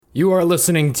You are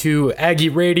listening to Aggie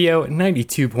Radio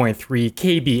 92.3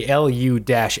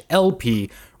 KBLU-LP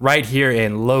right here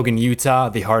in Logan, Utah,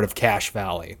 the heart of Cache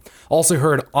Valley. Also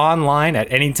heard online at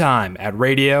any time at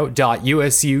radio.usu.edu.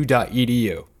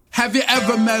 Have you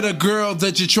ever met a girl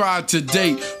that you tried to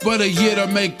date, but a year to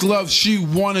make love she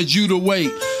wanted you to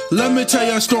wait? Let me tell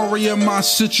you a story of my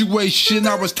situation.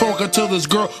 I was talking to this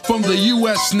girl from the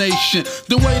US nation.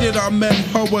 The way that I met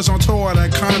her was on tour at a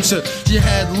concert. She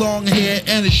had long hair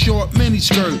and a short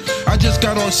miniskirt. I just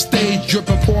got on stage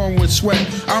dripping, pouring with sweat.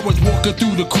 I was walking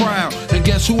through the crowd, and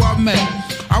guess who I met?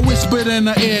 I whispered in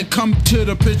her ear, come to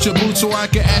the picture booth so I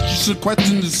can ask you some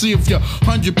questions to see if you're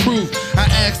 100 proof. I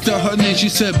asked her name, she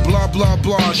said blah blah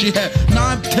blah. She had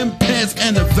 9-10 pants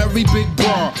and a very big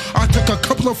bra. I took a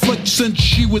couple of flicks and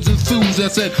she was enthused. I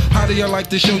said, how do you like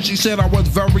the show? She said I was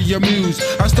very amused.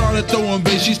 I started throwing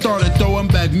bass, she started throwing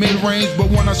back mid-range.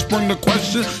 But when I sprung the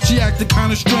question, she acted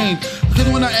kinda strange. Cause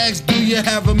when I asked, do you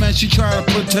have a man? She tried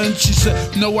to pretend. She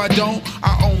said, no I don't,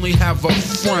 I only have a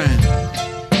friend.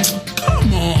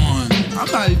 Come on, I'm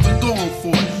not even going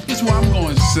for it. This is what I'm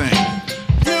going to sing.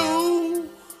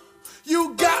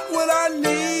 You got what I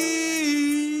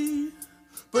need,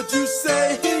 but you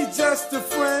say he just a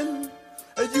friend,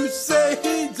 and you say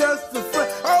he just a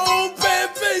friend. Oh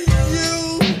baby,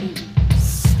 you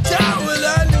got what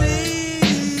I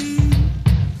need,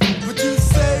 but you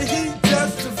say he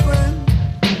just a friend,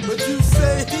 but you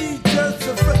say he just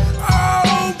a friend.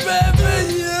 Oh baby,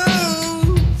 you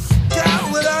got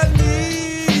what I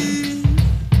need,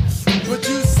 but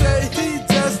you say he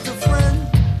just a friend,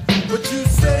 but you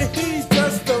say he's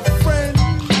just a friend.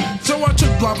 So I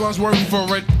took blah blah's word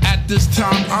for it. At this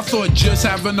time, I thought just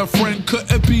having a friend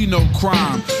couldn't be no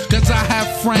crime. Cause I have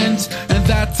friends, and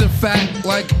that's a fact,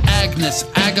 like Agnes,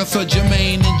 Agatha,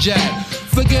 Jermaine, and Jack.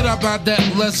 Forget about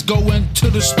that, let's go into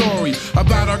the story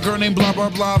about a girl named blah blah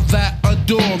blah that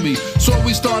adore me. So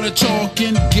we started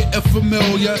talking, getting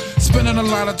familiar, spending a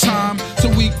lot of time so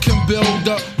we can build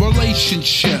a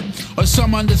relationship or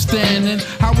some understanding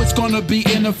how it's gonna be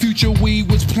in the future. We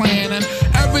was planning,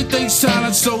 everything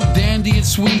sounded so dandy and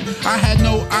sweet. I had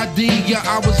no idea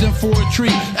I was in for a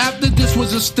treat. After this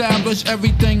was established,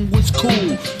 everything was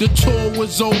cool. The tour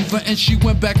was over and she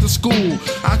went back to school.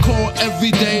 I called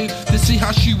every day to see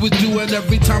how she was doing.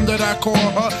 Every time that I called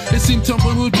her, it seemed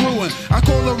something was brewing. I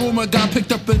called the room, I got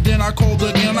picked up, and then I called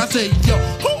again. I said, yo,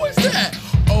 who is that?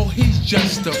 Oh, he's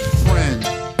just a friend.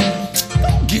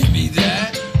 Don't give me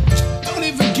that. Don't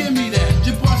even give me that.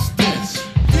 Just bust this.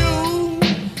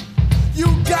 You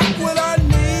got what I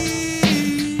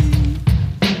need,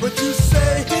 but you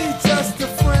say he just a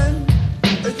friend,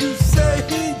 and you say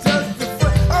he just a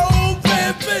friend. Oh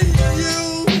baby,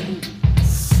 you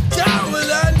got what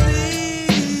I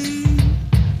need,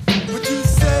 but you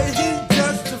say he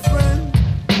just a friend,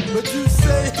 but you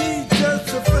say he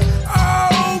just a friend.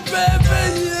 Oh baby,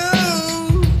 you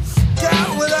got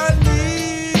what I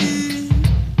need,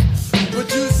 but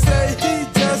you say he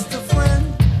just a friend,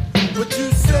 but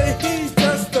you say he's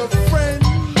just a friend.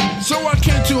 So I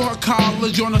came to her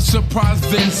college on a surprise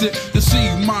visit to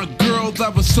see my girl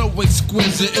that was so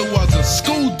exquisite. It was a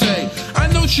school day, I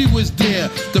know she was there,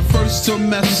 the first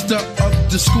semester of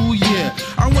the school year.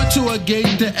 I went to a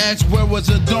gate to ask where was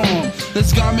a dorm.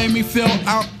 This guy made me fill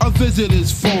out a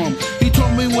visitor's form. He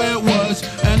told me where it was,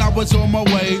 and I was on my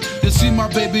way to see my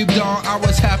baby doll. I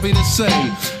was happy to say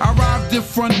I arrived in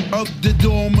front of the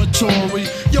dormitory.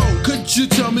 Yo, could you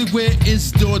tell me where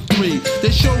is door 3?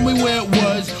 They showed me where it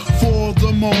was. For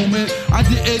the moment, I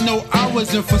didn't know I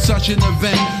was in for such an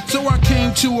event. So I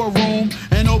came to a room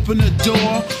and opened the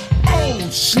door. Oh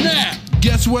snap!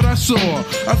 Guess what I saw?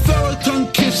 A fella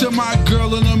tongue kissing my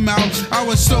girl in the mouth. I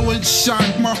was so in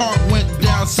shock, my heart went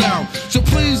down south. So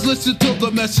please listen to the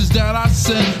message that I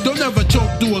sent. Don't ever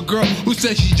talk to a girl who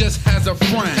says she just has a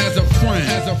friend. Has a friend.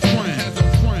 Has a friend. Has a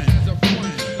friend. Has a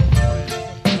friend.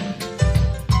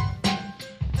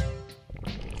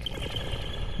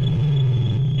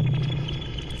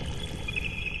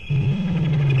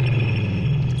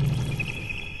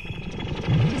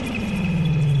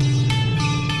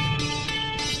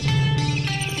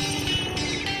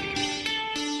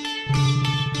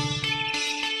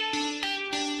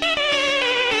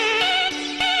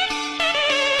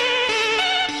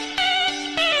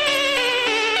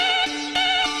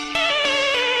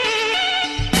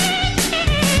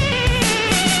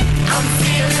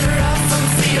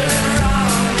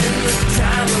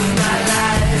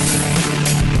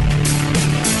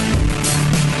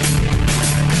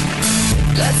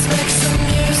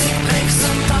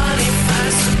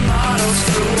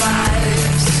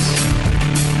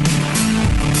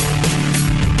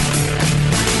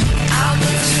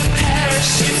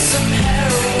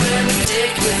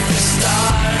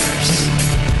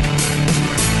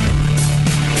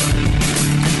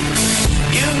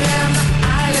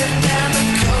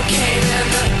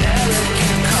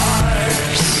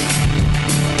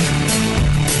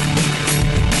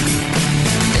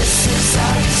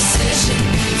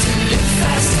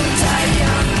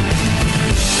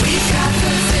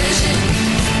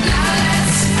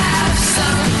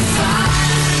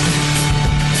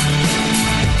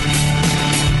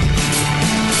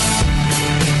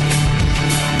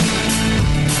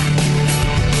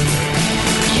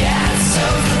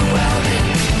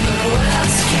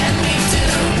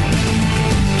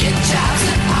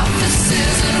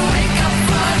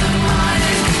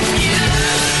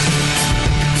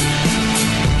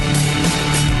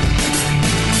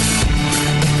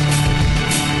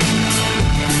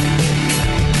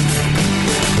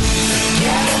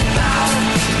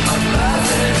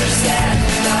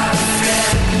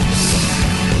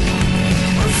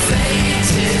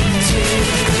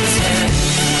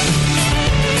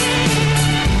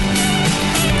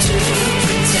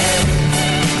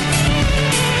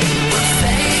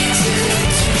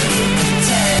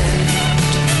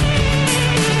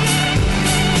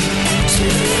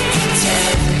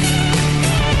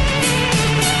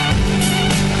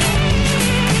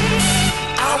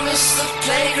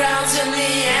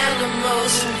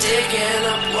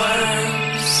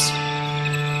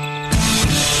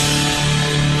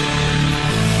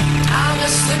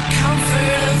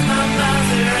 comfort of my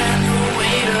mother and the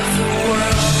weight of the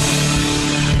world.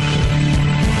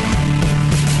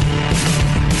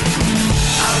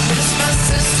 I miss my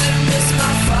sister, miss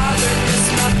my father, miss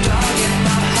my dog and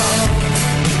my home.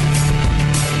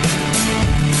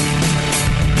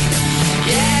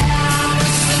 Yeah, I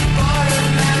miss the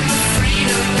boredom and the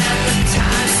freedom and the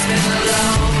time spent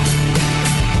alone.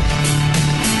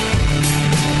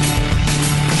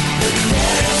 But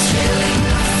there's really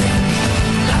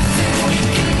nothing we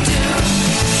can do.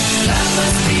 Love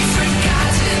must be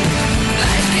forgotten.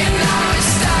 Life can always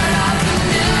start off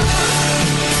anew.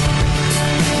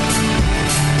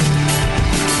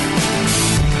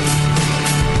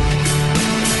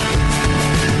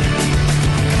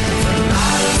 The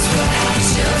models will have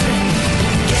children,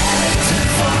 get a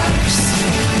divorce,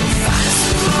 find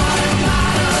some more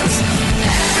models.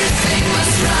 Everything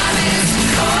must run its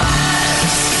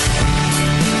course.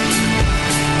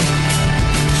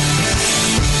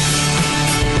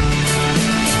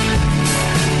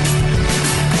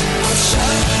 We'll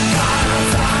shut the bottle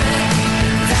on it.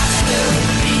 That will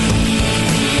be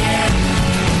the end.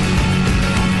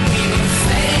 We will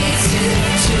fade to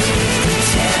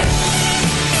pretend.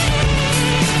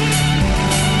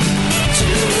 To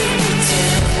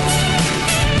pretend.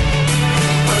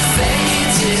 We're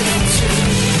faded to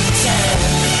pretend.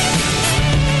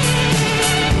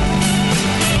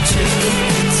 To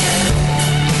pretend.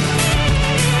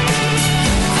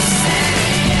 I say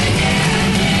yeah, yeah,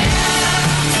 yeah.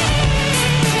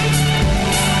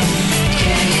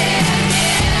 Yeah, yeah, yeah. Yeah, yeah,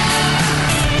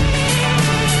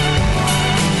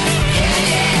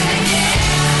 yeah.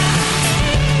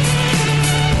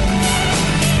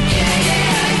 Yeah,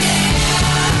 yeah, yeah.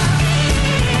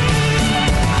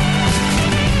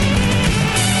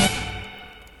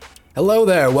 Hello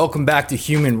there, welcome back to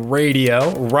Human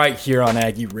Radio, right here on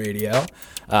Aggie Radio.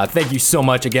 Thank you so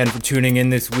much again for tuning in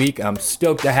this week. I'm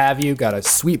stoked to have you. Got a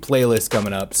sweet playlist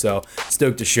coming up, so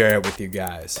stoked to share it with you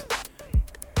guys.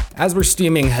 As we're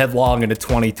steaming headlong into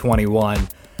 2021,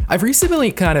 I've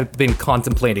recently kind of been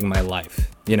contemplating my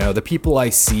life. You know, the people I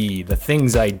see, the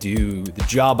things I do, the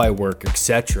job I work,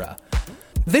 etc.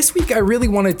 This week, I really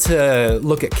wanted to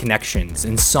look at connections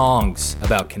and songs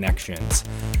about connections.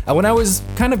 When I was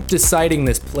kind of deciding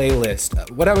this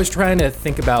playlist, what I was trying to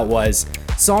think about was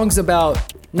songs about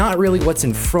not really what's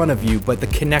in front of you, but the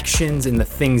connections and the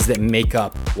things that make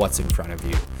up what's in front of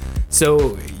you.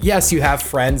 So, yes, you have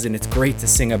friends, and it's great to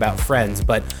sing about friends,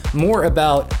 but more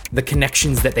about the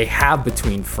connections that they have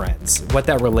between friends, what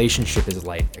that relationship is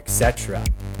like, etc.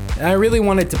 And I really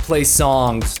wanted to play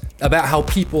songs about how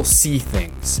people see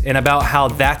things, and about how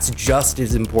that's just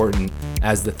as important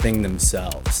as the thing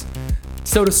themselves.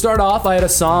 So to start off, I had a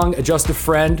song, Just a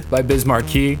Friend by Biz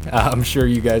Markie. I'm sure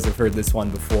you guys have heard this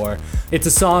one before. It's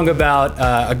a song about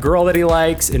a girl that he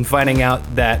likes and finding out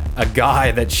that a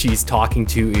guy that she's talking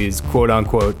to is quote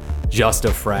unquote just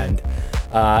a friend.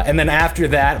 And then after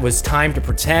that was Time to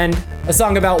Pretend, a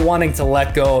song about wanting to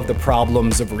let go of the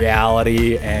problems of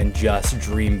reality and just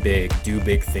dream big, do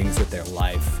big things with their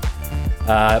life.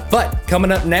 But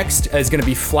coming up next is going to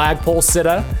be Flagpole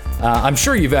Sitta. I'm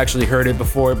sure you've actually heard it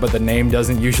before, but the name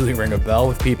doesn't usually ring a bell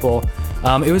with people.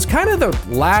 It was kind of the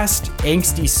last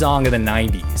angsty song of the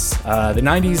 90s. The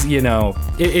 90s, you know,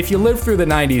 if you lived through the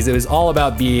 90s, it was all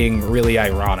about being really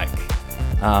ironic.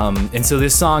 And so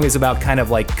this song is about kind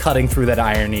of like cutting through that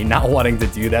irony, not wanting to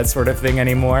do that sort of thing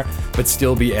anymore, but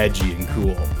still be edgy and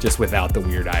cool, just without the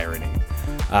weird irony.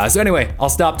 So anyway, I'll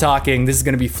stop talking. This is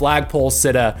going to be Flagpole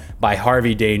Sitta by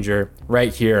Harvey Danger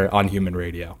right here on Human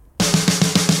Radio.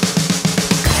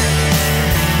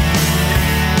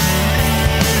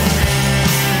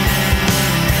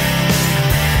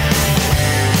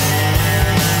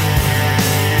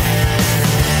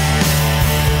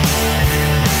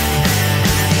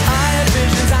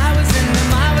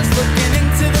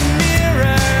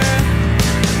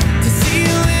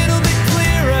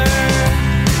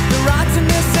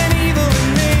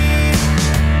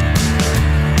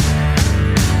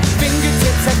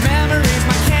 Fingertips have memories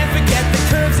my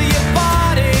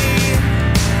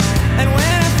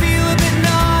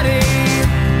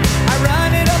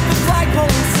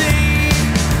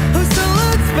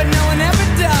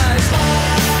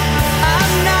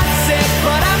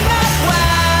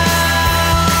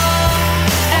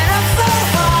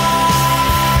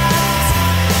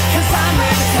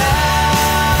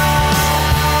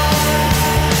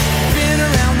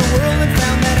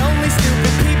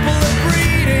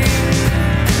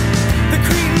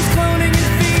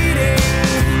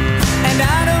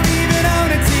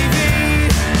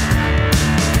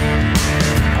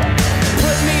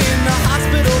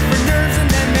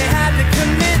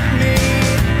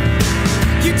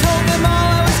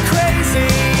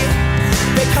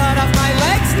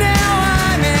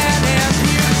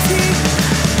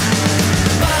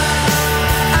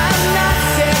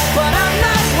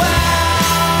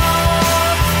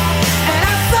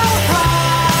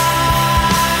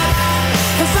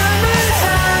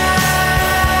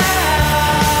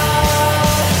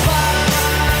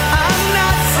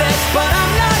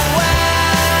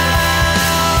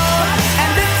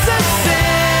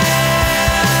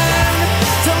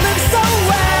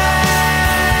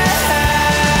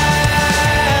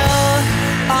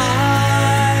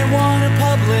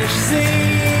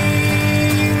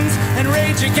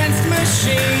rage against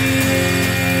machines.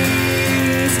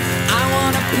 I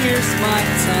wanna pierce my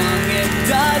tongue. It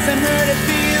doesn't hurt, it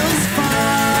feels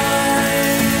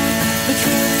fine. The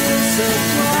truth is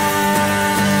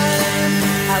sublime.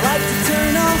 I like to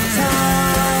turn off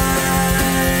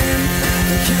time.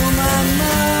 You kill my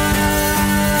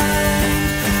mind.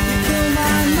 You kill my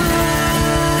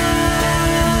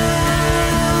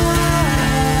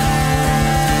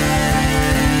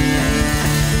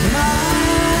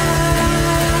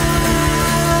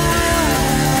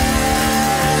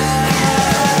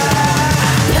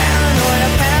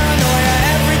Paranoia,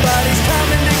 everybody's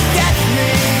coming to get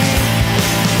me.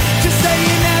 Just say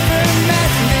you never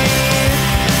met me.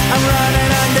 I'm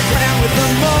running underground with the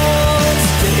moles,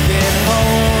 digging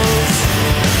holes.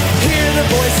 Hear the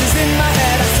voices in my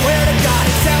head, I swear to God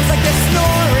it sounds like they're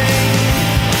snoring.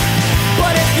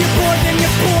 But if you're bored then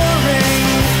you're boring.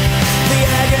 The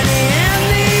agony and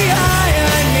the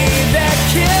irony, they're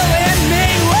killing me.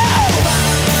 Whoa!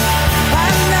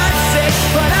 I'm not sick,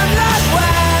 but I'm not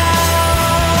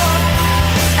well.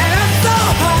 And I'm so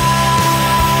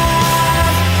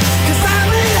high, 'cause I'm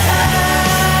in hell.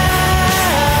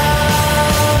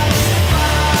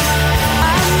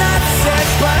 I'm not sick,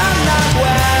 but I'm not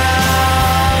well.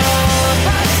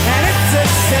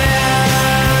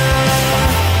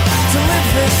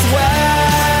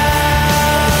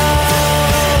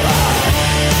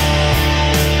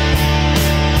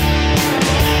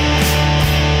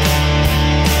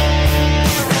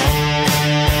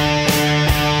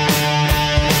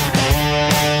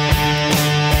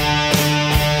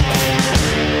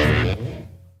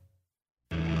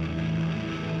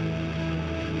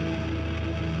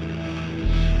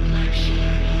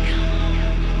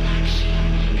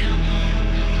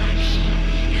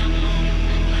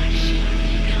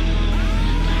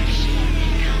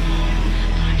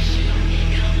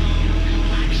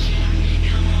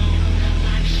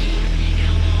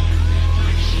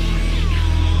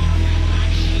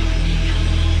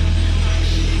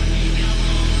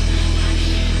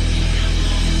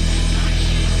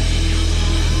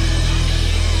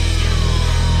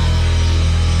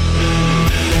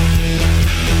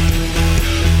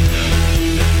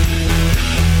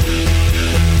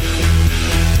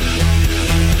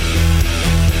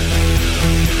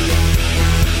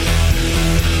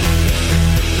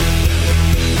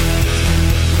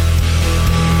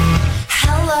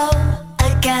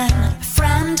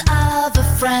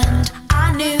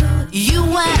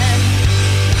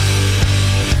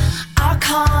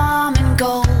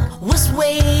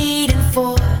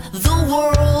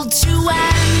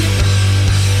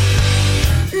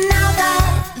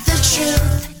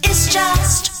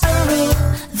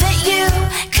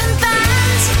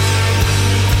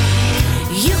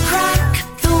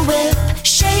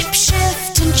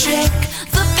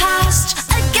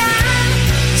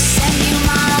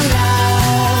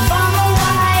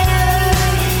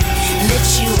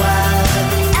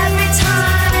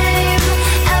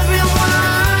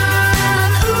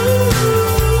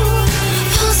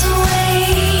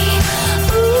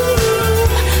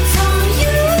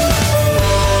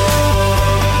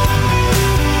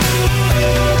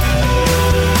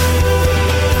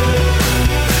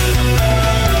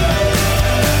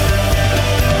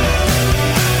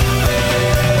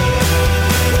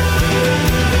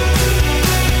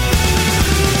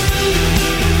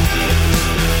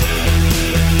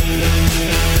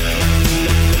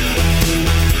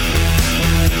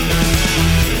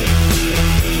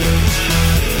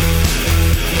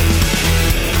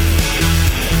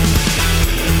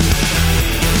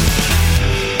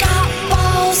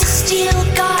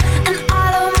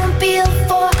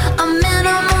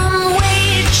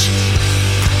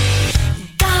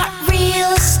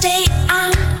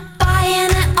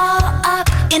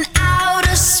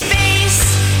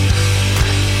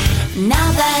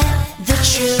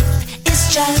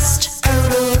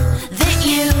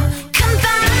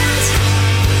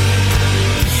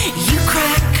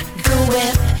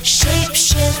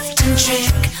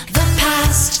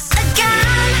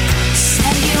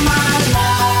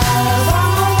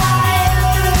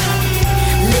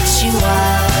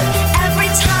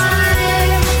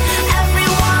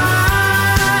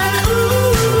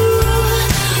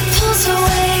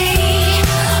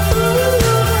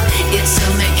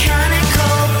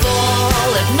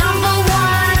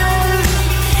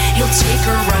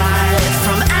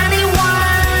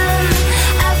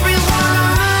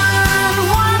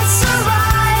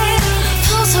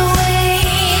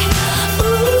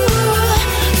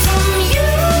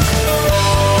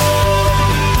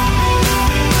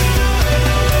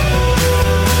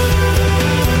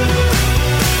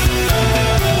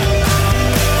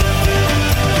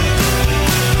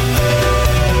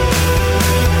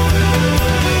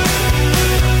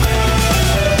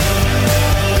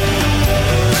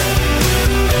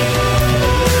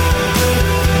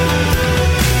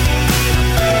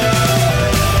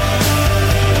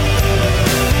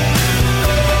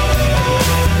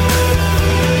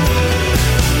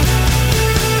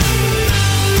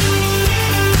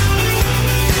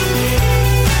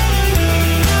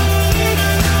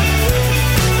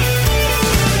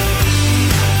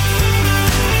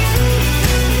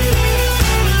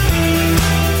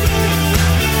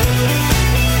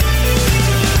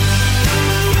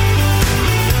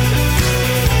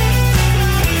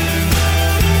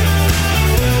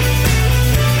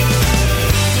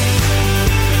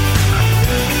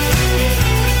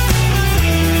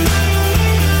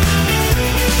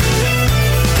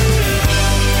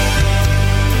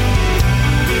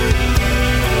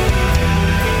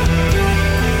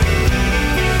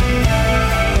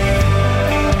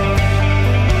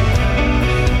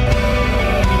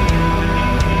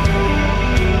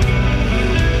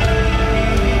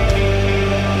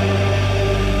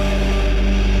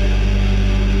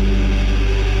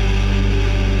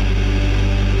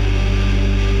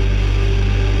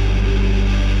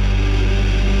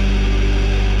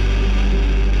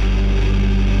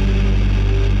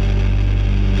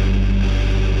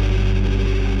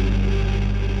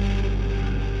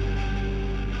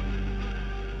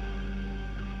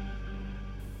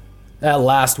 That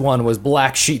last one was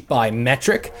Black Sheep by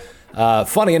Metric.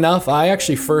 Funny enough, I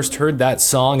actually first heard that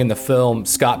song in the film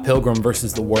Scott Pilgrim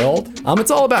vs. the World.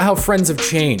 It's all about how friends have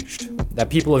changed,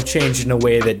 that people have changed in a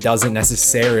way that doesn't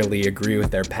necessarily agree with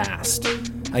their past.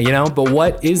 But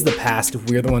what is the past if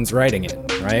we're the ones writing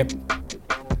it, right?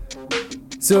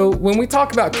 So when we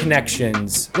talk about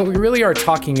connections, what we really are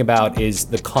talking about is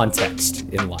the context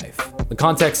in life, the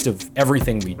context of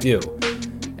everything we do.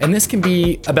 And this can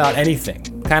be about anything.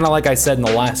 Kind of like I said in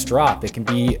the last drop, it can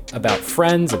be about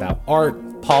friends, about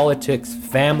art, politics,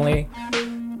 family.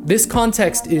 This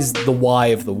context is the why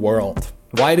of the world.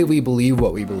 Why do we believe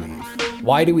what we believe?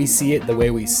 Why do we see it the way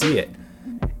we see it?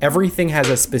 Everything has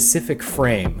a specific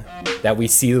frame that we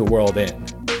see the world in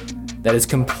that is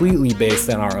completely based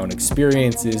on our own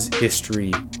experiences,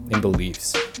 history, and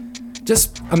beliefs.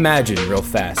 Just imagine real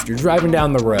fast, you're driving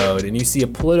down the road and you see a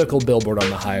political billboard on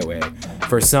the highway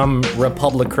for some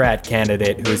Republican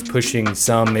candidate who is pushing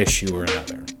some issue or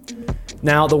another.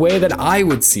 Now, the way that I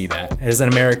would see that as an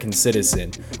American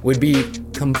citizen would be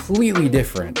completely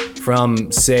different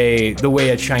from, say, the way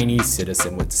a Chinese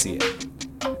citizen would see it.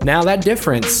 Now, that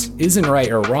difference isn't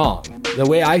right or wrong. The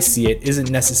way I see it isn't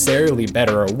necessarily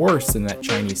better or worse than that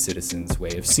Chinese citizen's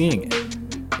way of seeing it.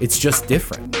 It's just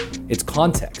different. It's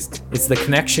context. It's the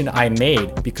connection I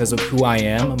made because of who I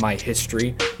am, my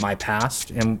history, my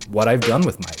past, and what I've done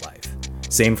with my life.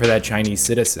 Same for that Chinese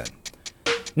citizen.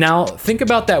 Now, think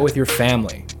about that with your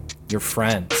family, your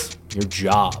friends, your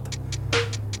job.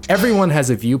 Everyone has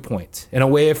a viewpoint and a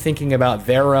way of thinking about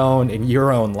their own and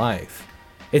your own life.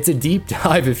 It's a deep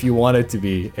dive if you want it to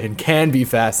be, and can be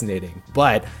fascinating,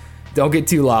 but don't get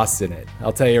too lost in it.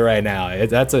 I'll tell you right now,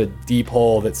 that's a deep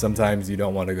hole that sometimes you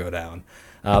don't want to go down.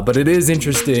 But it is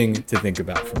interesting to think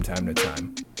about from time to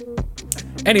time.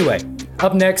 Anyway,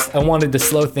 up next, I wanted to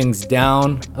slow things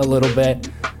down a little bit.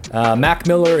 Mac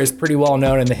Miller is pretty well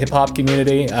known in the hip hop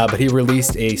community, but he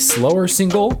released a slower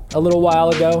single a little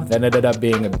while ago that ended up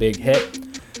being a big hit.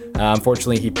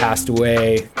 Unfortunately, he passed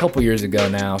away a couple years ago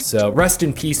now, so rest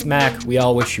in peace, Mac. We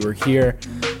all wish you were here.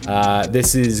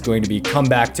 This is going to be Come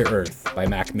Back to Earth by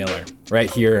Mac Miller,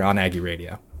 right here on Aggie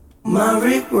Radio. My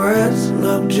regrets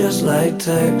look just like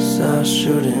texts I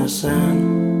shouldn't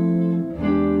send.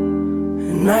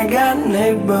 And I got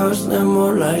neighbors, they're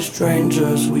more like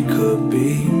strangers, we could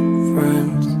be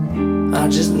friends. I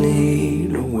just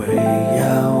need a way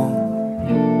out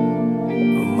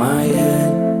of my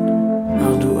head.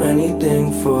 I'll do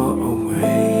anything for a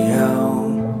way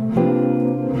out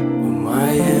of my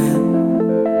head.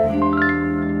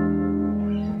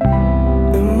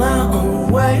 In my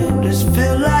own way, this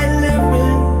feel like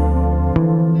living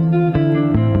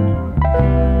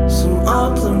some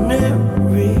alternate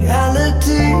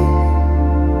reality.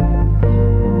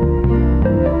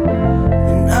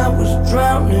 And I was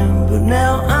drowning, but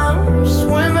now I'm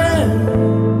swimming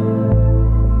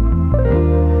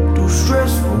through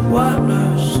stressful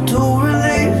waters to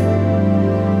relief.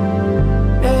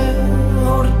 Yeah,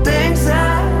 all the things I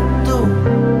do,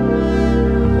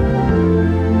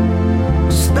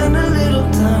 spend a little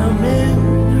time in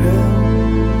hell.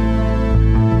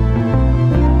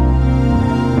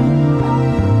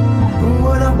 And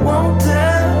what I won't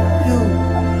tell you,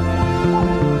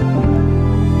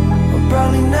 I'll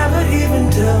probably never even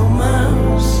tell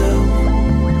myself.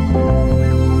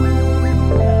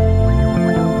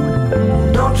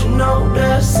 Don't you know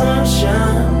that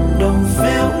sunshine don't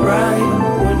feel right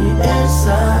when you're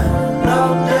inside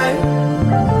all day?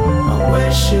 I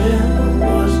wish it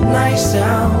was nice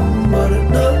out, but it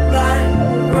looked like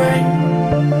rain.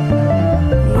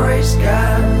 Gray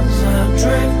skies are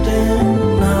drifting,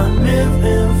 not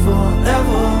living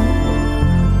forever.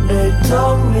 They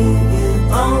told me it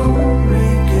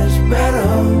only gets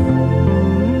better.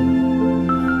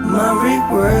 My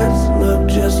regrets look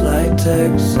just like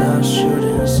texts I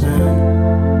shouldn't send.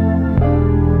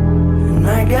 And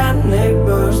I got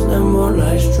neighbors, they're more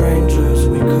like strangers,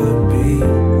 we could be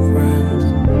friends.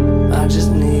 I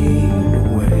just need a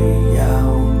way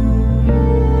out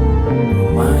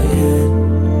of my head.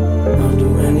 I'll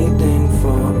do anything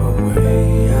for a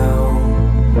way out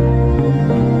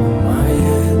of my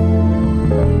head.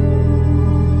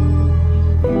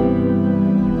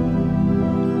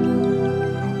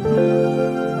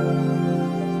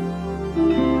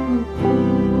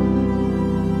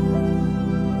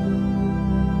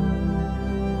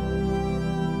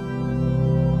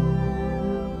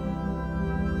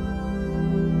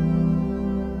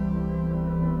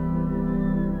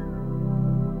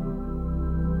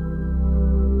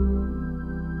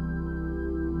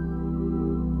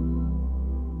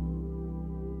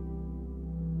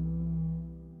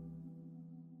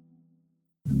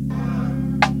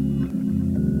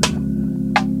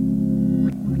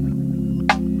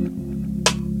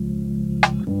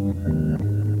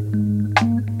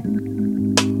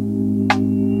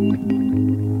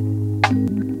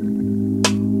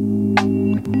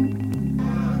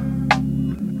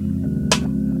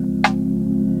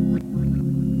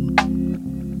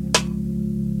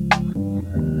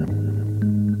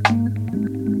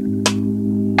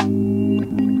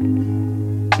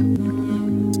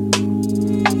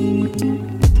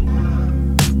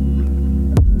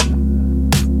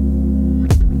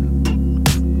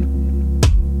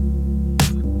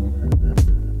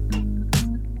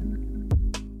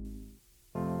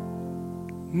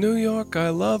 New York, I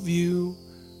love you,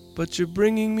 but you're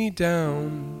bringing me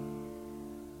down.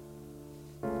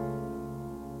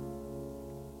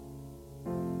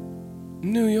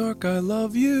 New York, I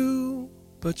love you,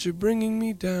 but you're bringing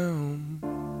me down.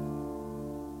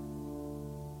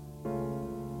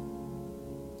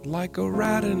 Like a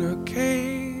rat in a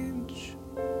cage,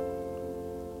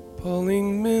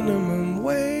 pulling minimum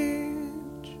wage.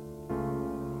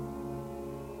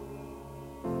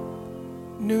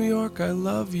 New York, I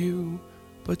love you,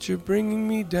 but you're bringing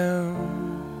me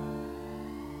down.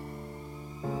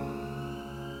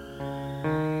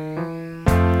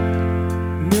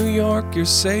 New York, you're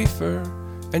safer,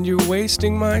 and you're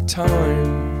wasting my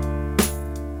time.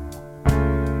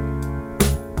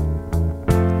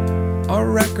 Our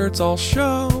records all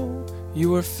show you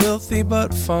were filthy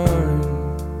but fine.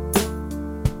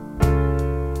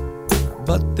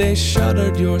 But they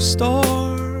shuttered your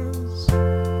stores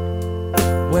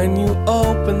when you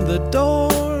opened the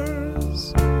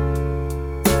doors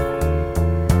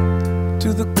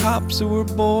to the cops who were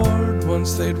bored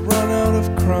once they'd run out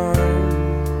of crime.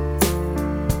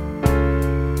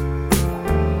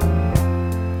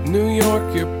 New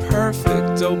York, you're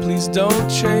perfect, oh please don't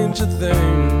change a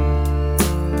thing.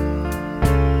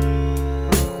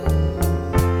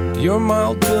 Your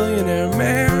mild billionaire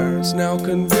mayor's now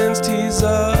convinced he's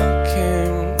a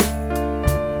king.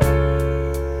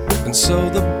 And so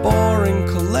the boring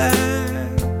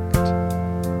collect,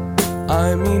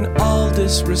 I mean all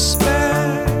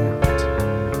disrespect.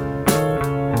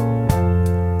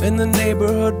 In the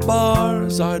neighborhood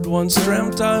bars I'd once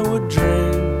dreamt I would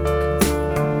drink.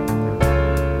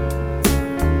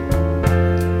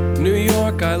 New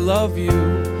York, I love you,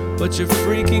 but you're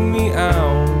freaking me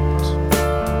out.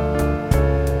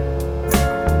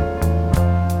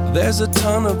 There's a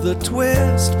ton of the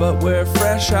twist, but we're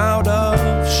fresh out of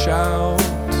shout.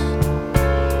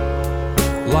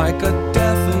 Like a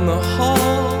death in the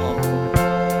hall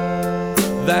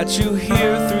that you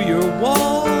hear through your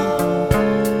wall.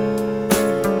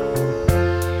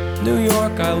 New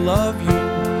York, I love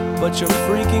you, but you're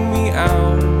freaking me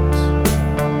out.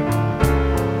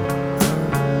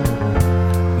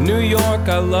 New York,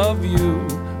 I love you,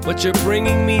 but you're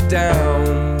bringing me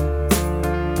down.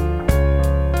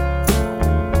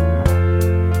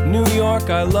 New York,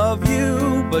 I love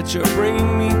you, but you're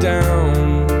bringing me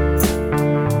down.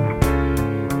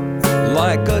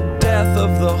 Like a death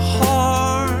of the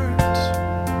heart.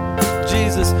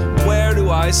 Jesus, where do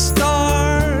I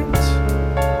start?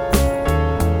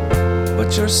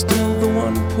 But you're still the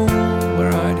one pool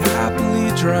where I'd happily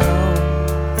drown.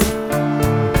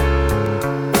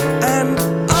 And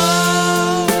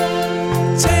oh,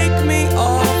 take me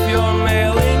off your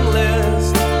mailing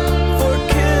list for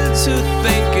kids who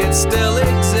think it still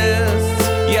exists.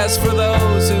 Yes, for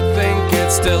those who think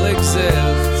it still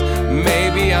exists.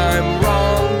 Maybe I'm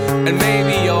wrong, and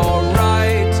maybe you're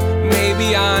right.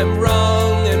 Maybe I'm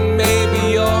wrong, and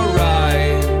maybe you're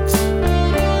right.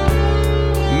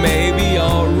 Maybe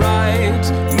you're right.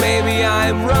 Maybe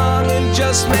I'm wrong, and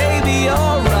just maybe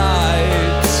you're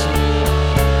right.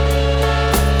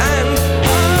 And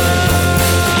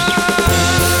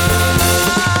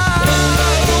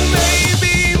oh,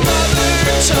 maybe mother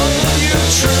told you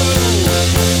true,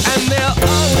 and there'll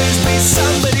always be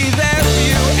somebody there for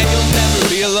you, and you'll never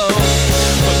be alone.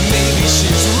 But maybe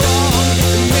she's wrong,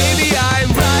 and maybe I'm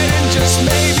right, and just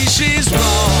maybe she's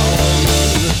wrong.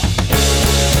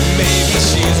 Maybe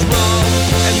she's wrong,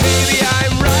 and maybe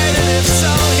I'm right, and if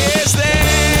so, here's this.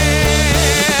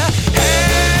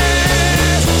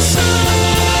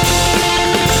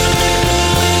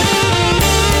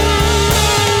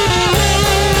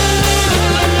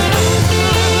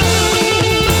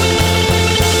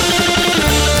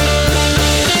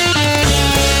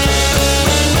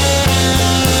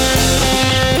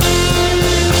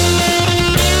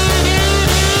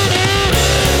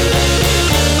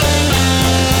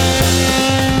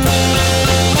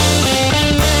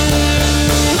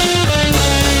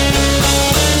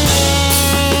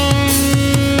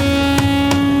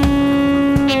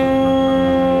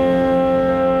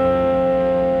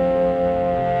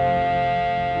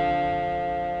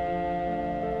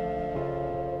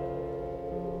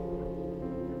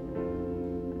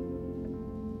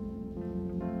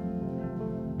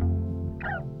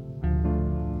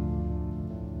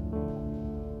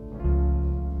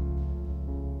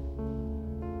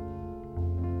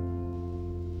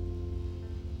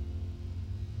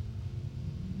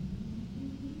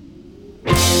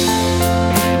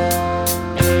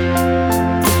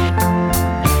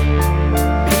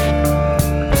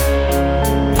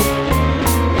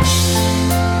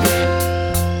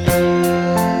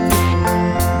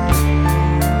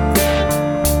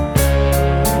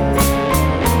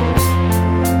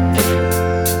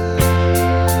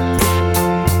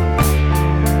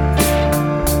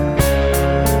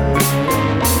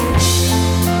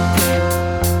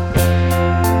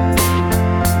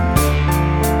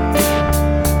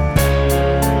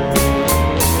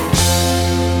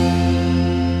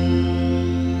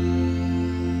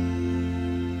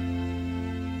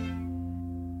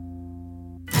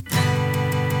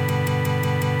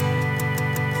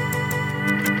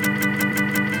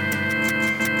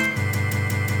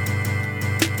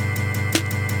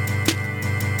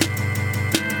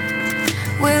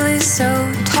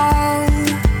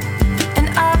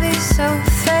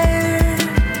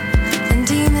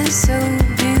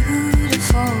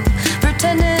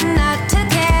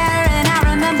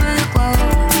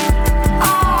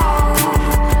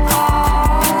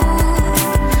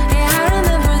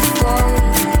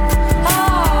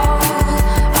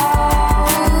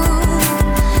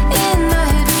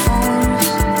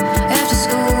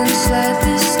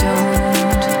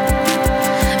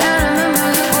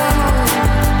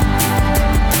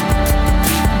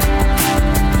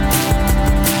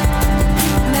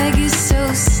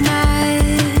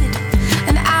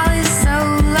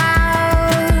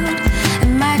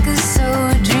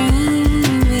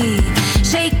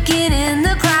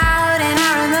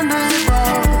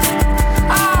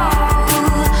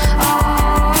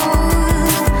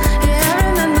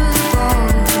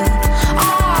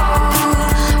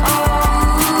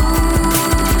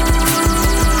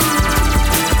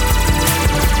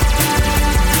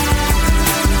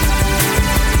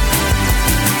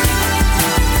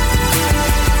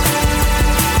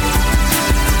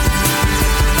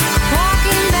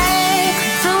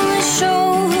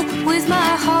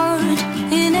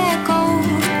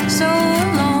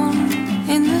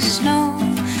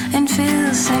 and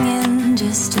feel singing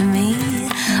just to me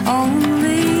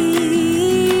only.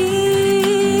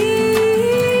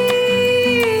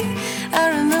 I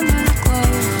remember the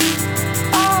glow.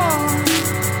 Oh,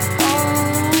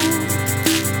 oh,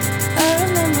 I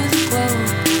remember the glow.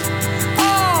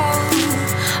 Oh,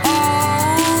 oh,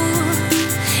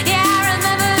 yeah, I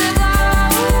remember the glow.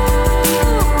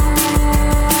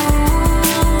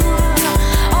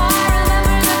 Oh, I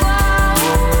remember the glow.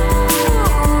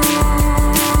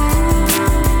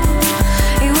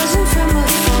 It wasn't from a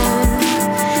phone,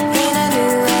 and I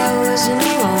knew I wasn't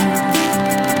alone.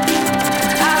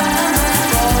 I remember the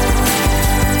glow.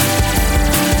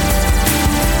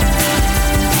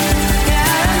 Yeah,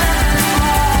 I remember the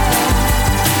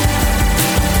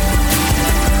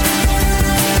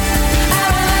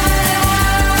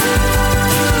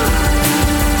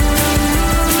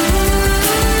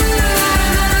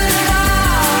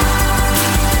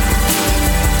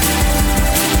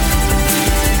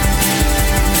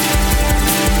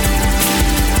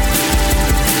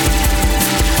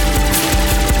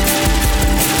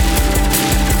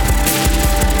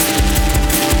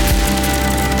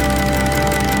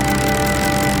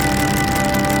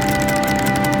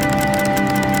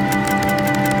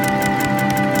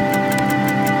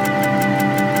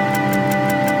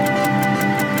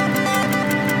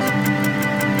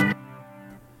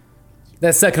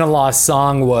That second to last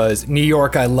song was New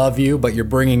York, I Love You, But You're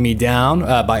Bringing Me Down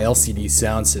by LCD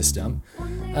Sound System.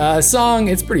 A song,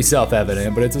 it's pretty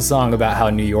self-evident, but it's a song about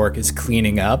how New York is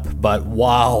cleaning up, but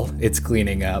while it's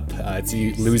cleaning up, it's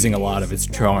losing a lot of its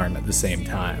charm at the same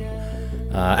time.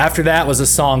 After that was a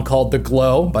song called The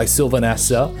Glow by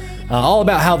Sylvanessa, all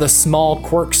about how the small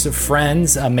quirks of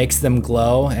friends makes them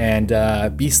glow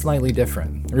and be slightly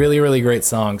different. Really, really great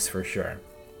songs for sure.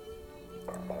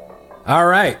 All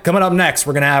right, coming up next,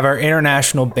 we're going to have our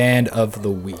International Band of the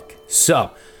Week.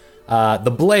 So,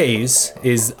 The Blaze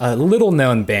is a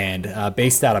little-known band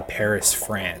based out of Paris,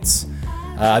 France.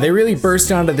 They really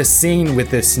burst onto the scene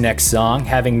with this next song,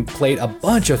 having played a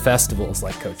bunch of festivals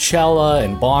like Coachella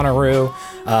and Bonnaroo,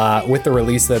 with the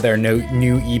release of their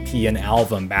new EP and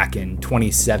album back in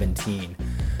 2017.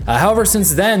 However,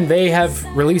 since then, they have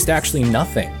released actually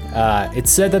nothing. It's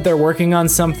said that they're working on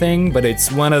something, but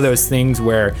it's one of those things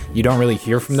where you don't really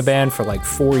hear from the band for like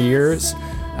 4 years.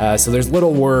 So there's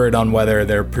little word on whether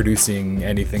they're producing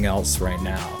anything else right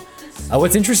now.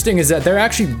 What's interesting is that they're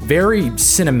actually very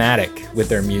cinematic with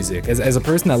their music. As a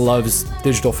person that loves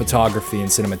digital photography and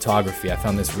cinematography, I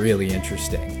found this really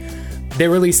interesting. They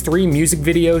released 3 music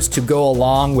videos to go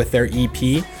along with their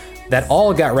EP that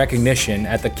all got recognition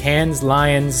at the Cannes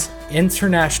Lions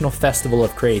International Festival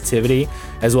of Creativity,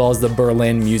 as well as the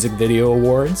Berlin Music Video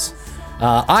Awards.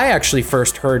 I actually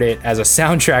first heard it as a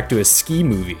soundtrack to a ski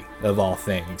movie, of all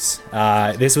things.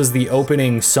 This was the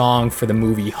opening song for the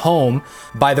movie Home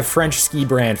by the French ski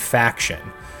brand Faction.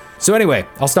 So anyway,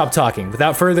 I'll stop talking.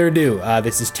 Without further ado,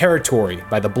 this is Territory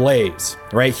by The Blaze,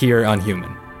 right here on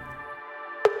Human.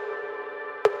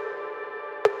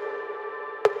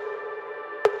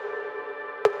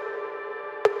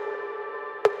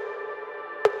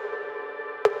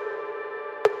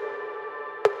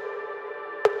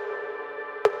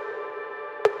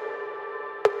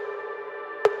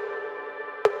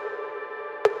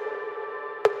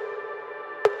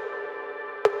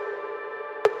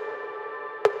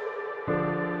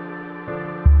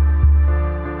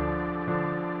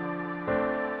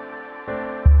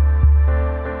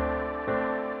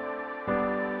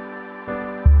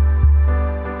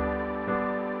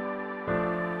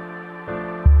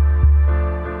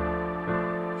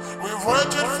 We've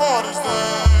waited for this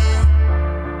day.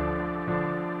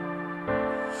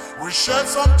 We shed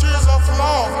some tears of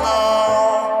love now,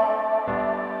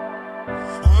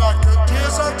 like a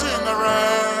desert in the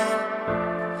rain.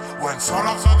 When some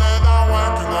of the dead are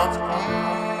waking up,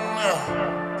 yeah.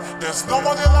 There's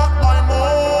nobody like my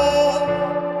mom.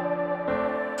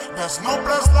 There's no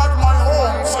place like my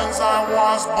home since I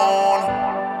was born.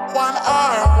 When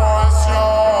I was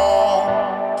young,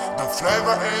 the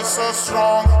flavor is so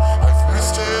strong. I've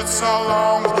missed it so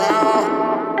long now.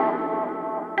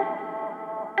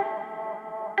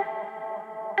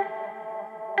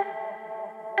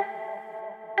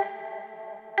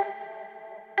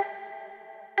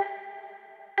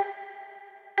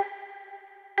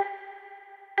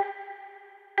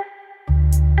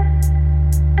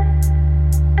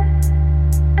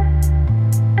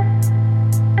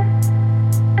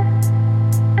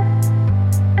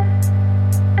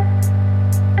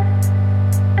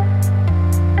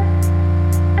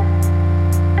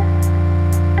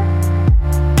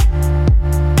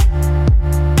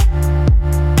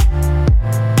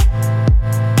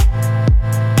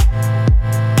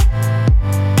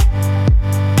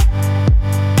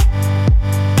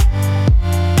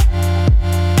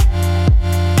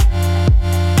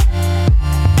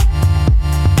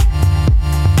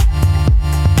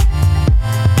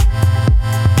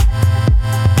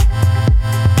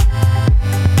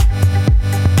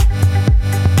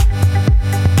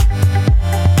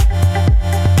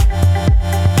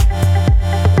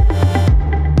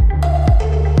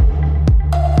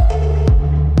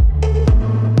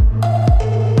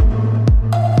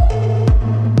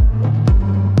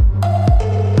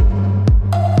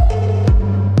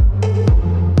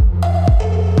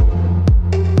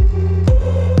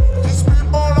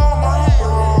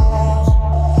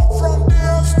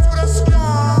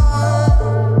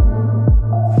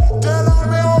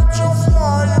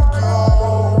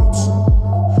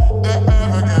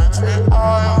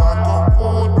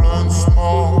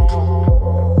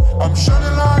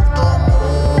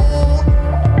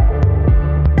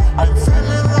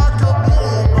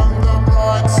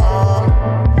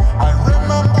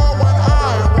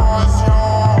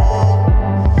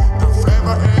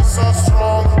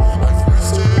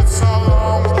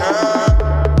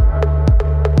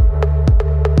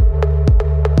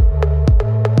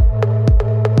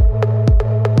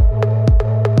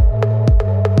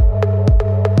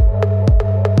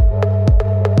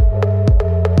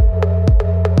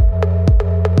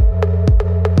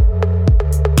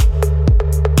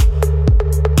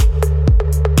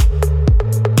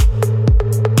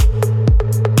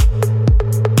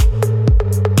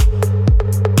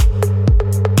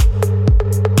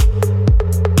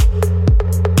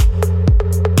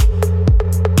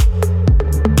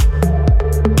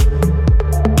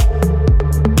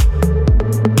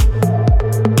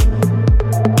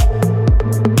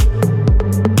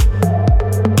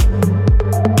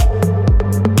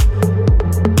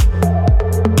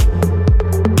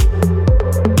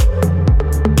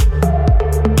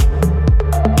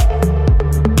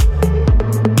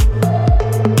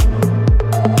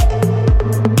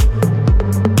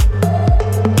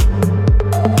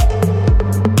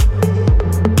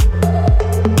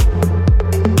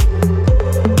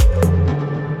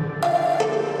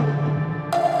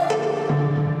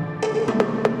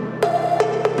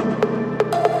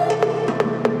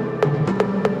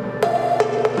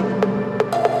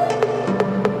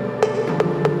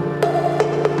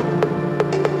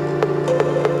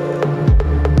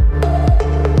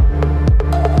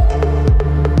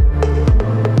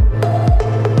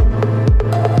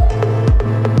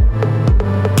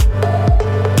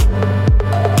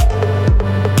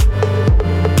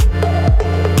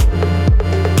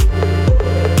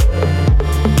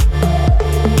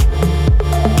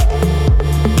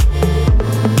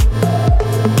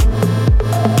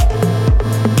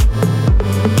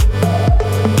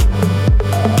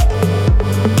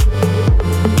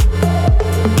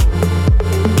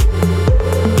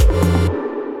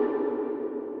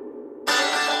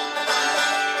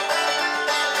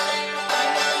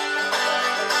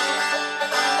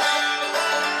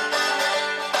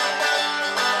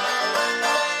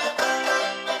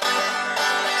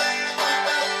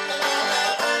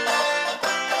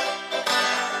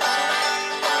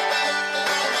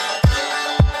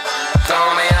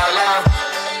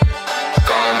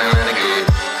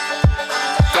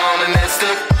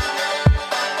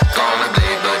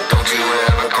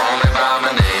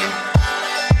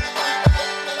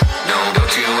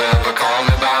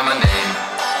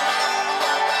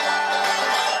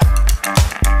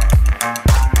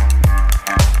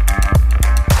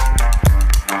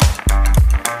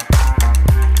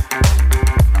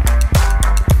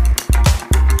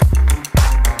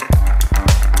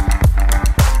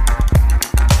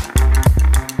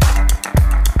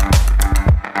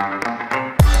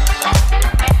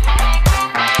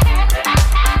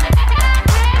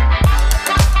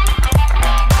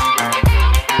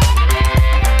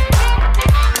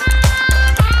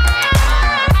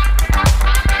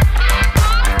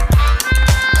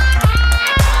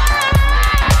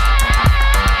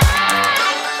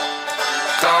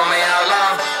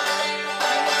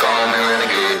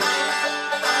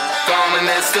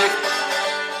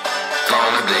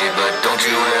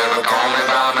 don't you ever call me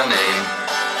by my name.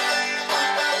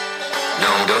 No,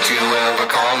 don't you ever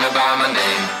call me by my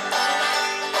name.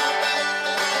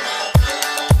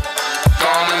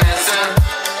 Call me mister,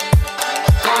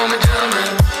 call me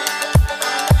gentleman,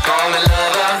 call me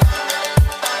lover,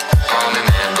 call me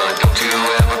man, but don't you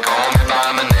ever call me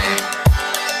by my name.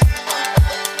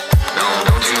 No,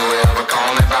 don't you ever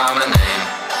call me by my name.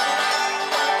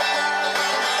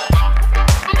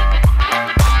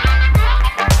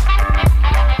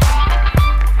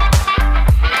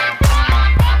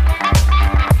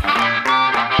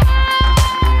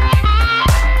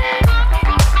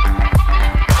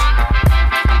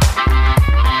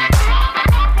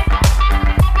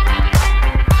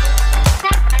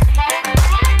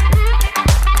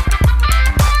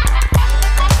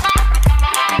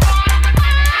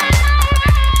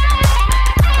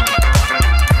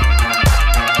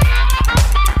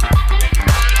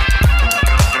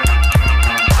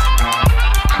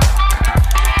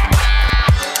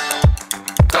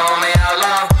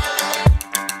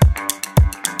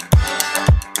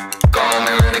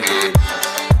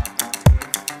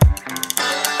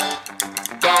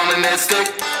 Mystic,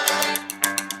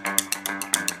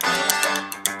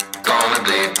 call me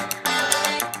bleed,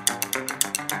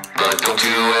 but don't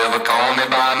you ever call me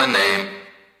by my name.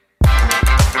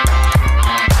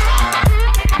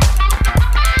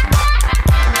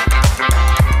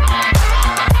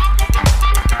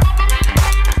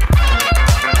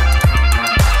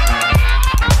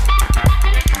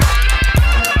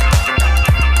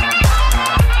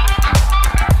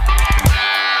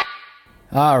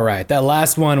 All right, that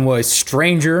last one was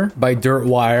Stranger by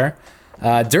Dirtwire.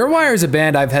 Dirtwire is a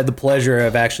band I've had the pleasure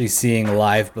of actually seeing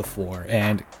live before,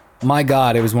 and my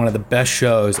God, it was one of the best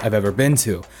shows I've ever been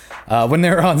to. When they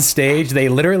were on stage, they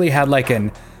literally had like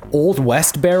an Old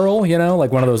West barrel, you know,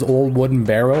 like one of those old wooden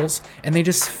barrels, and they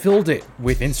just filled it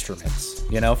with instruments,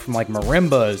 you know, from like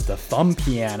marimbas to thumb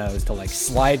pianos to like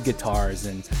slide guitars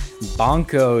and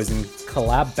boncos and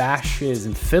calabashes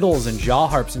and fiddles and jaw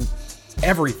harps and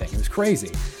everything. It was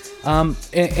crazy. And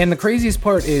the craziest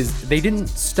part is they didn't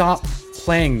stop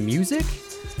playing music.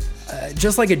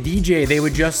 Just like a DJ, they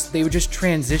would just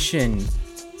transition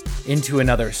into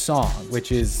another song,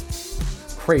 which is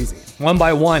crazy. One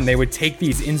by one, they would take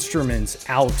these instruments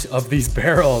out of these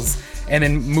barrels and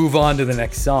then move on to the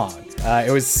next song.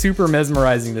 It was super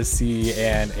mesmerizing to see,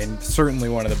 and certainly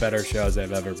one of the better shows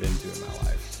I've ever been to in my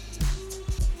life.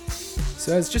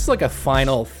 So it's just like a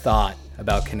final thought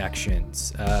about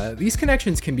connections. These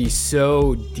connections can be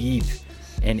so deep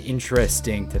and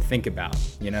interesting to think about,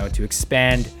 you know, to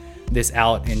expand this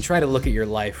out and try to look at your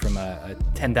life from a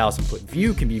 10,000 foot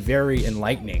view can be very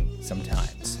enlightening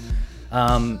sometimes.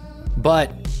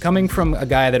 But coming from a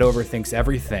guy that overthinks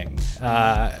everything,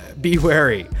 be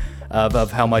wary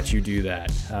of how much you do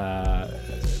that.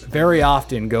 Very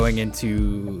often going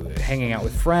into hanging out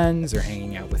with friends or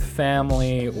hanging out with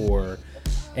family or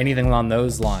anything along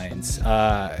those lines,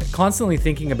 constantly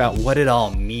thinking about what it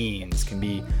all means can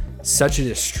be such a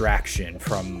distraction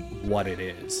from what it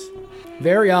is.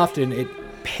 Very often it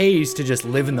pays to just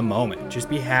live in the moment, just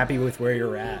be happy with where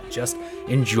you're at, just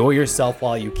enjoy yourself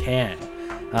while you can,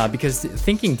 because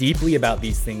thinking deeply about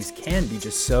these things can be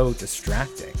just so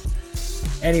distracting.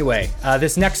 Anyway,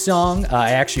 this next song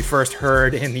I actually first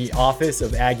heard in the office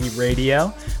of Aggie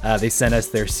Radio. They sent us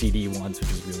their CD once,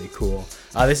 which is really cool.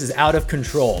 This is Out of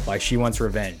Control by She Wants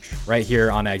Revenge, right here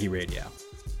on Aggie Radio.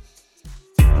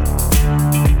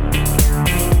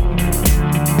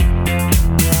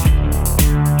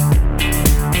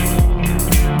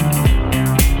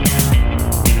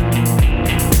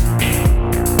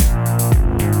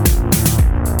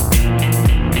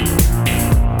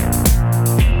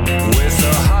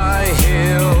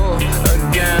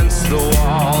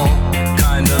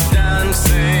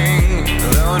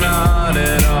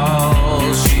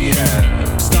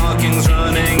 Stockings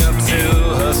running up to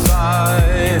her thigh.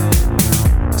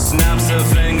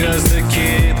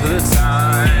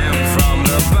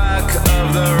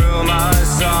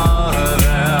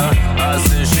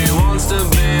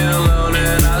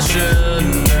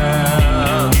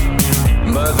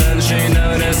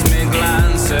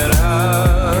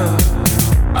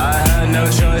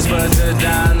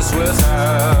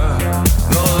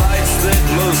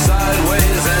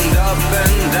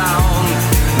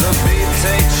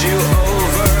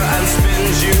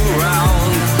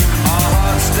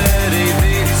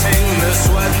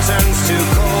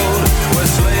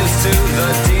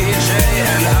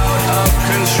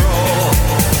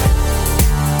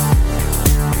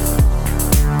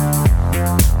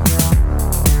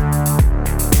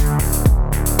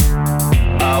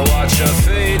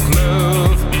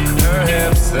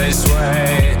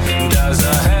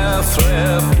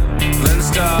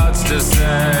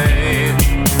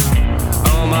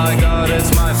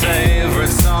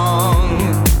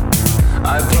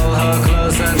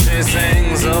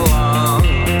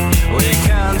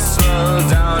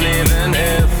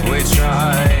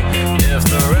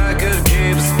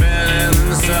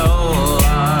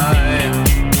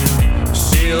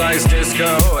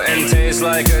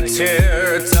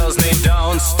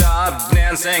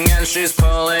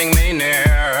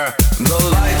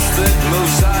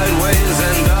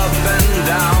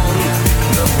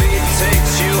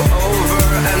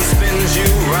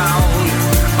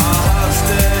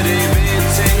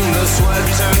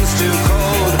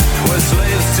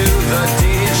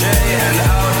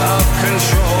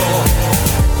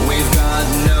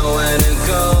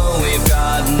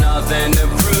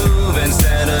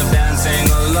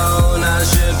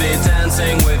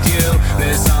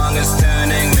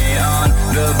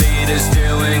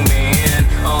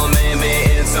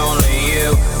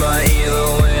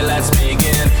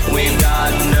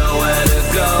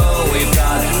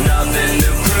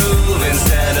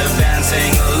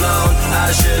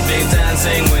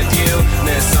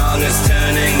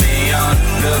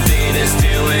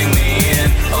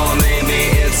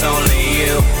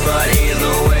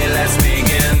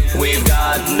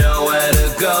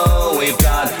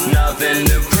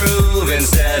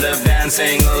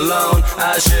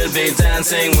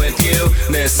 dancing with you.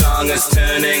 This song is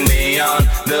turning me on.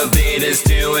 The beat is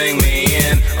doing me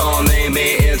in. Or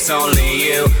maybe it's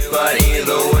only you, but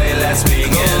either way, let's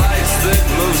begin. The lights that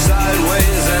move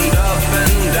sideways and up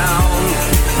and down.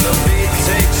 The beat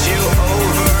takes you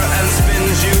over and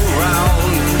spins you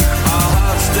round. Our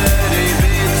hearts steady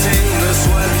beating, the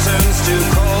sweat turns to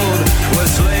cold. We're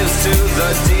slaves to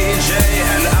the DJ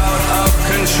and out of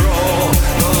control.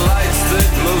 The lights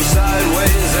that move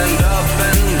sideways and up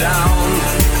and down.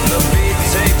 The beat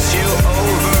takes you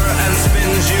over and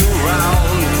spins you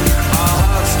round. Our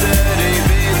hearts steady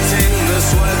beating, the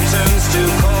sweat turns to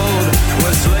cold.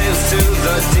 We're slaves to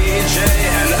the DJ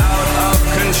and out of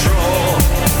control.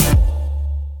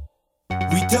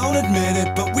 We don't admit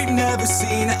it, but we've never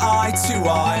seen eye to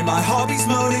eye. My hobby's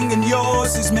moaning and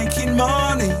yours is making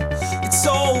money. It's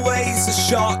always a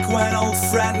shock when old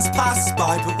friends pass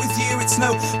by, but with you it's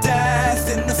no death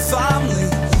in the family.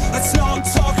 Let's not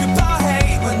talk about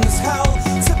hate when there's hell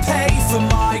to pay for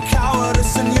my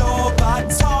cowardice and your bad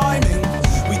timing.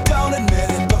 We don't admit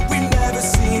it, but we've never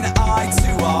seen eye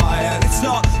to eye, and it's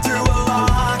not through a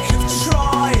lack of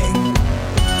trying.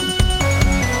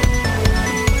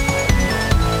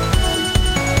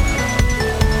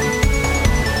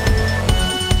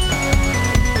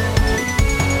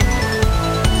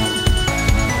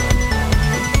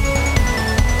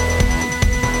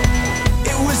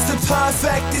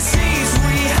 Perfect disease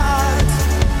we had.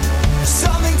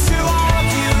 Something to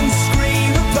argue and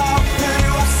scream about. Who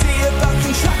do I see about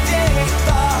contracting it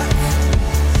back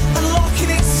and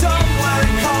locking it somewhere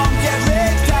it can't get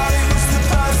ripped out? It was the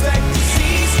perfect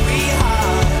disease we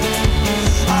had.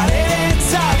 And in its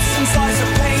absence lies a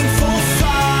painful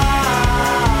fact.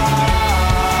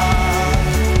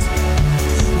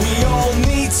 We all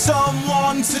need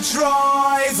someone to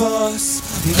drive us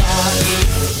mad.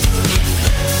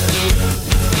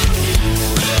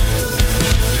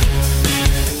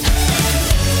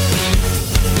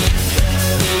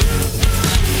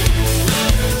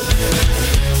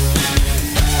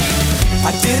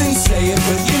 I didn't say it,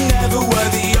 but you never were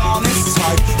the honest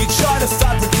type. You try to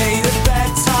fabricate a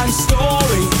bedtime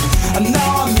story, and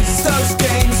now I miss those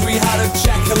games we had of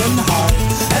Jekyll and Hyde.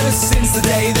 Ever since the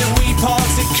day that we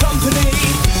parted company,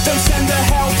 don't send a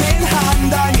helping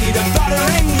hand. I need a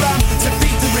battering ram to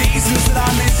beat the reasons that I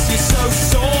miss you so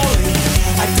sorely.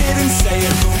 I didn't say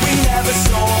it, but we never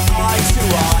saw eye to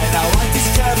eye. Now life is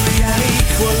carefree and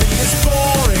equally as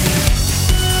boring.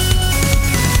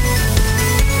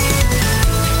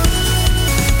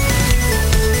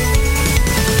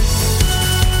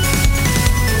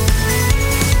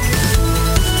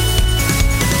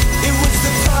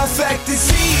 Perfect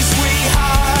disease we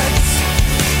had.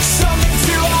 Something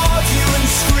to argue and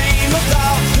scream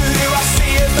about. Who do I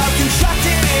see about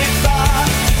contracting it back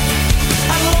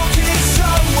and locking it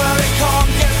somewhere it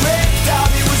can't get ripped out?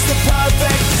 It was the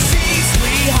perfect disease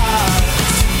we had,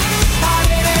 and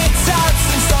in its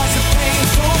absence lies a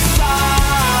painful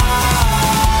fact.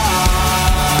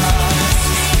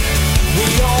 We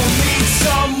all need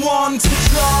someone to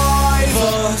drive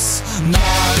us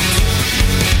mad.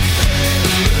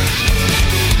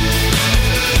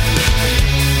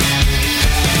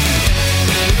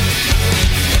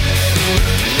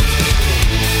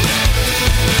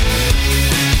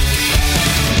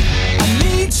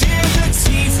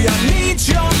 I need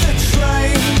you on the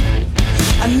train.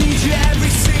 I need you every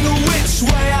single which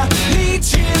way. I need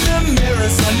you in the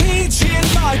mirrors. I need you in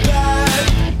my bed.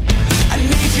 I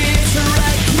need you to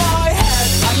wreck my head.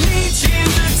 I need you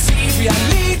in the TV. I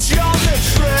need you on the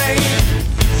train.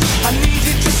 I need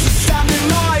you just to stand in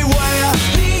my way. I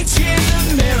need you in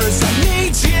the mirrors. I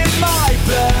need you in my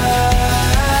bed.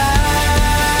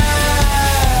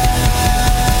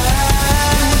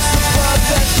 It was the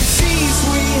perfect disease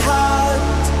we had.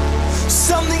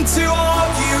 Something to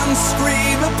argue and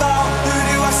scream about. Who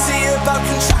do I see about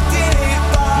contracting it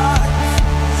back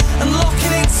and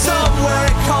locking it somewhere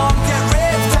it can't get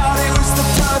ripped out? It was the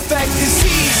perfect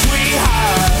disease we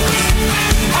had,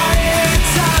 and in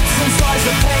its absence lies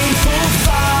a painful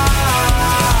fact.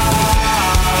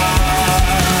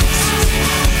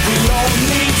 We all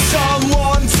need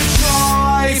someone to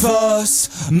drive us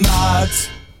mad.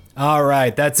 All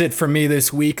right, that's it for me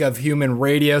this week of Human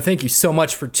Radio. Thank you so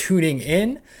much for tuning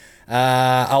in.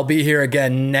 I'll be here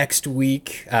again next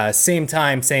week, same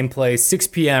time, same place, 6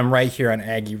 p.m. right here on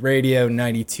Aggie Radio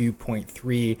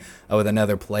 92.3 with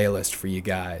another playlist for you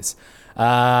guys.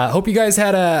 Hope you guys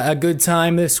had a good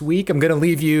time this week. I'm going to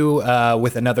leave you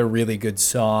with another really good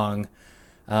song.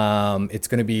 It's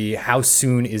going to be How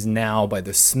Soon Is Now by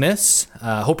The Smiths.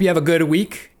 Hope you have a good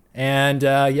week, and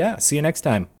yeah, see you next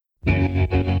time.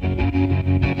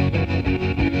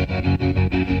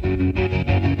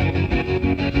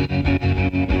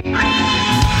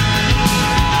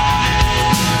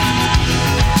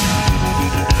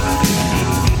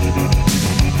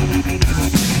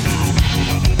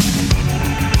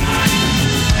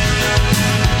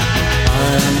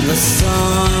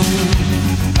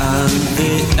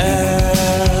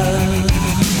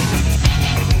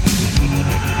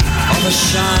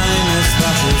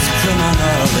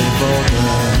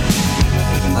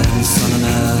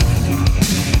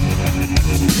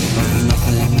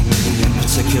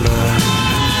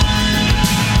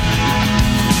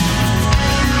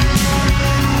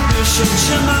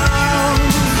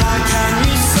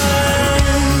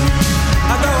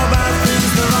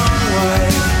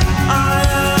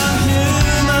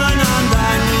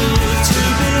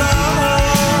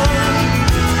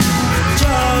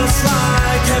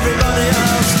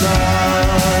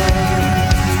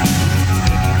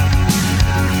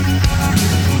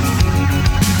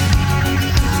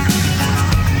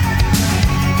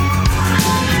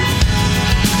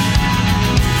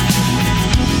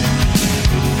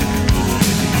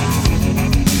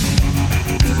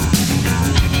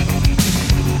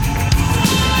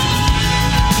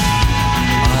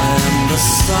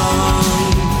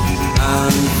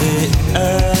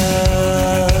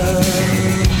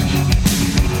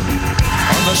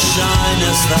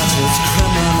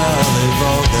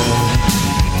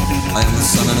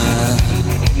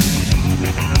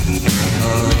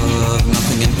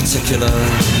 particular.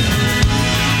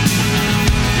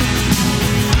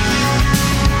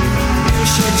 You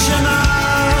should know,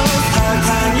 how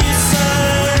can you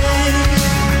say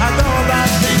I go about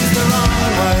things the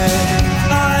wrong way?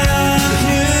 I am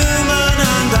human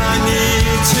and I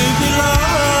need to be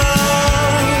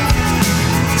loved,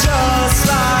 just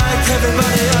like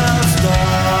everybody else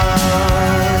does.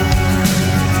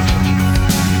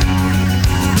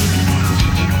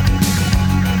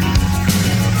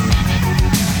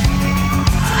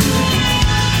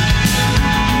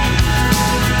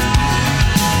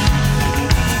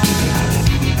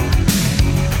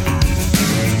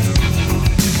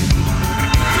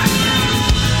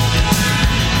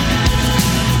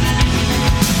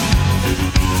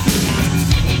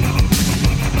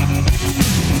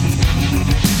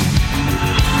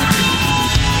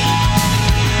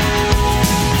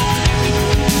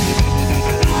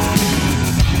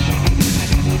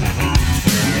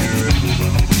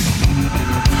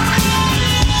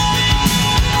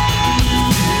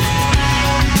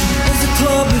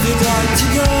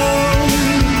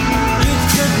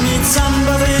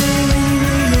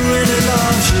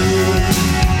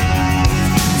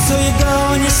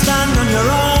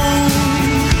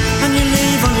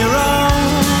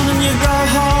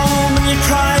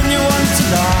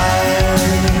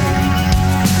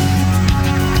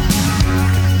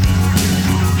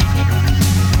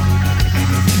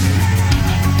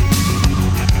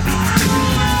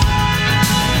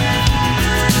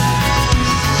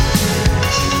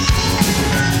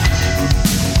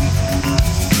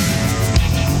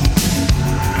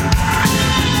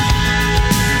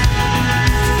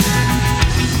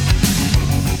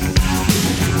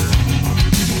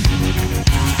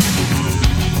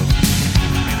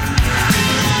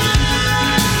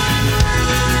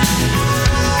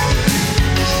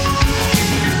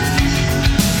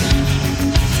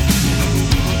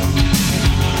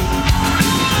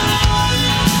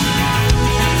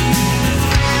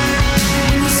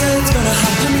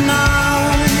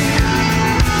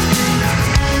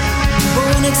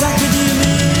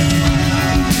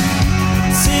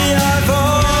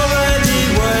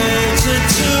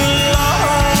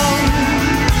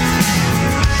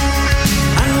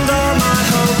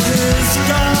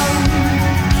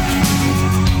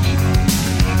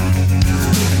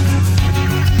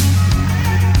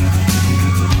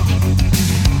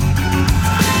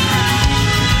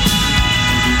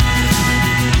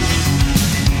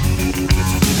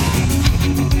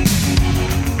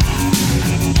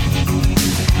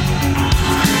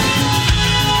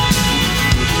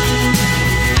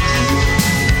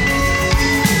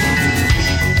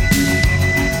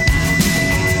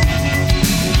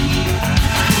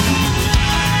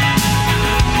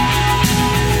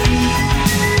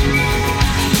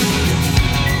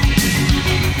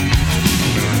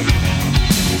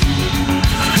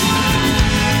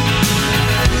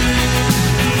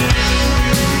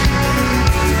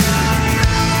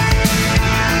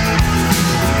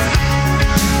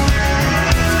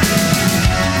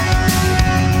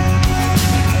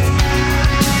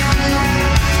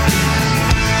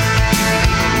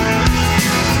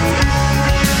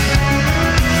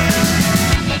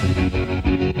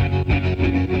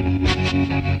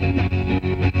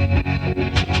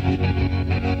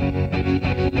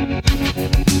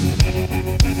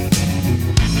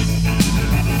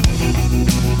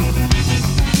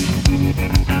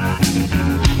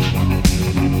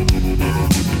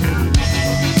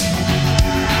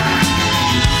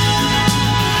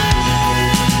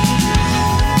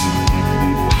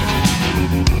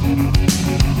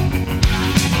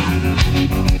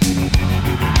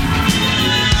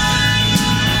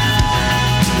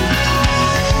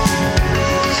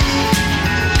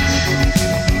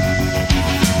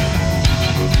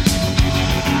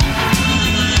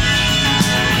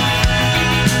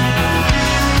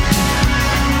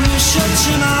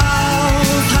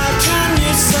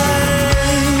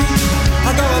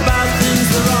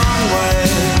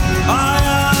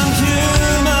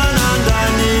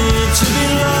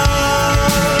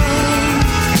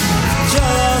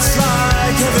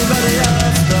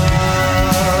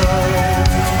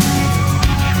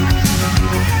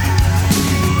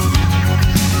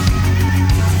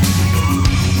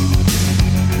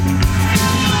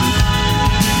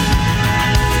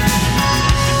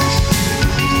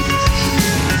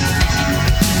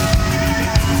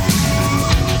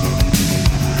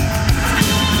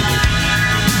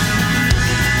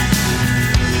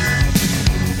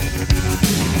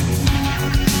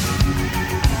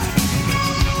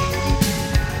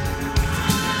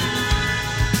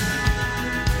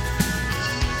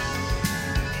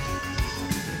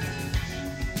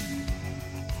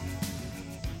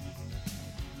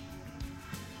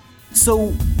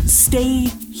 So stay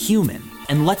human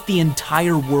and let the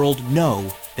entire world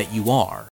know that you are.